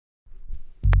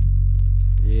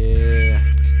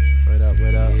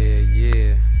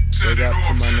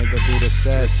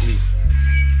assess.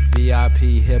 VIP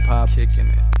hip hop Kicking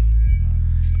it.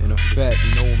 in effect. This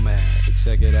is Nomaads.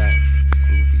 Check it out.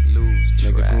 Groovy Lou's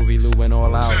Nigga track. Groovy Lou went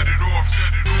all out.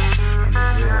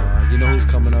 You know who's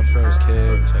coming up first,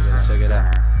 kid. Check it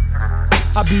out.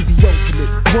 I be the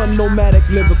ultimate, one nomadic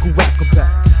lyrical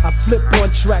acrobat. I flip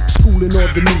on track, schooling all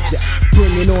the new jacks,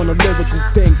 bringing on a lyrical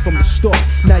thing from the start.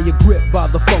 Now you're gripped by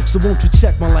the funk, so won't you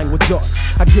check my language arts?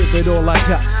 I give it all I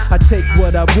got, I take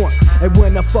what I want, and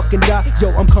when I fucking die,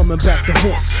 yo, I'm coming back to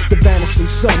haunt the vanishing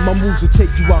sun. My moves will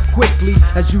take you out quickly,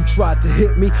 as you tried to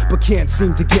hit me, but can't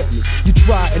seem to get me. You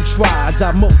try and try as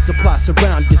I multiply,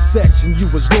 surround your section. You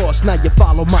was lost, now you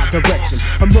follow my direction.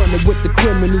 I'm running with the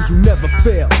criminals who never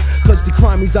fail, cause the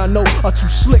crimes I know are too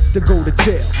slick to go to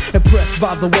jail. Impressed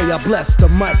by the way I bless the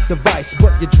mic device,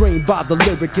 but you're drained by the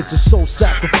lyric, it's a soul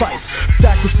sacrifice.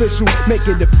 Sacrificial, make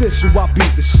it official, I be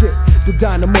the shit. The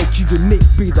dynamo, you unique,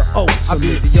 be the ultimate. I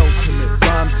be the ultimate,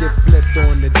 rhymes get flipped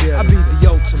on the deal. I be the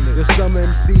ultimate, there's some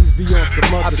MCs be on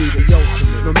some other shit. I be the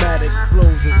ultimate, nomadic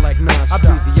flows is like non-stop.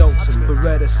 I be the ultimate,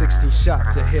 Beretta 16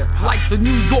 shot to hip hop. Like the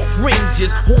New York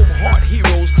Rangers, home heart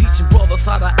heroes, teaching brothers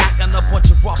how to act and a bunch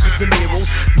of Robert De Niro's.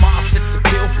 Mindset to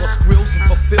kill, bust grills and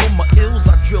fulfill my ills.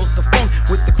 I drills the funk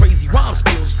with the crazy rhyme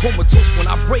skills. Comatose when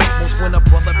I break, most when a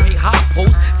brother pay high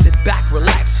post. Sit back,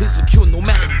 relax, here's a cure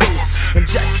nomadic dose.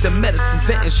 Inject the medicine,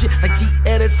 vetting shit like T.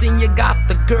 Edison. You got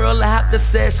the girl, I have the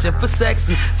session for sex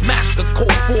and smash the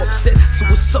code for upset. So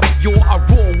what's up, yo? I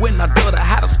roar when I dud, I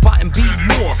had a spot and be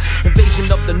more.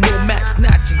 Invasion of the nomad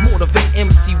snatches, motivate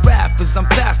MC rappers. I'm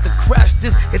fast to crash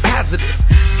this, it's hazardous.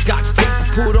 Scotch tape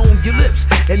to put on your lips,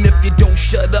 and if you don't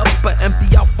shut up, I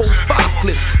empty out 4-5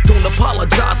 clips. Don't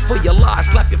apologize for your lies,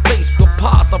 slap your face with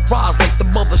pies. I rise like the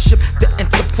mothership, the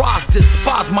Enterprise.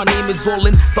 Despise, my name is all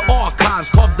in the archives.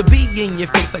 Carve the B in your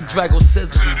face like Drago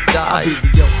says if he dies. I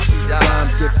be the ultimate,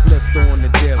 rhymes get flipped on the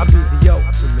deal. I be the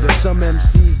ultimate, yo, some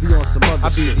MCs be on some other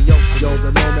shit. I be the ultimate, yo,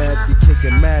 the nomads be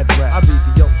kicking mad rap. I be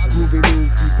the ultimate, Groovy Lou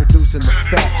be producing the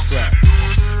fat track.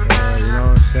 You know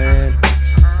what I'm saying?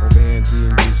 Over here in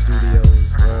D&D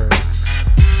Studios, word.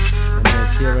 My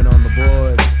man Kieran on the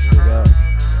boards, big up.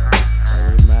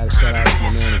 Mad shout out to my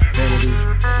man Infinity,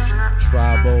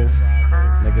 Tribo,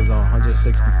 niggas on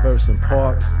 161st and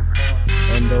Park,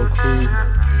 Endo crew,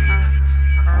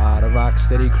 the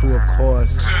Rocksteady crew of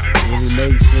course, Willie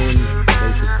Mason,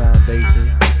 Basic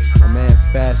Foundation, my man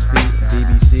Fast Feet,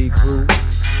 BBC crew,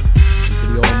 and to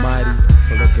the Almighty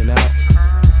for looking out.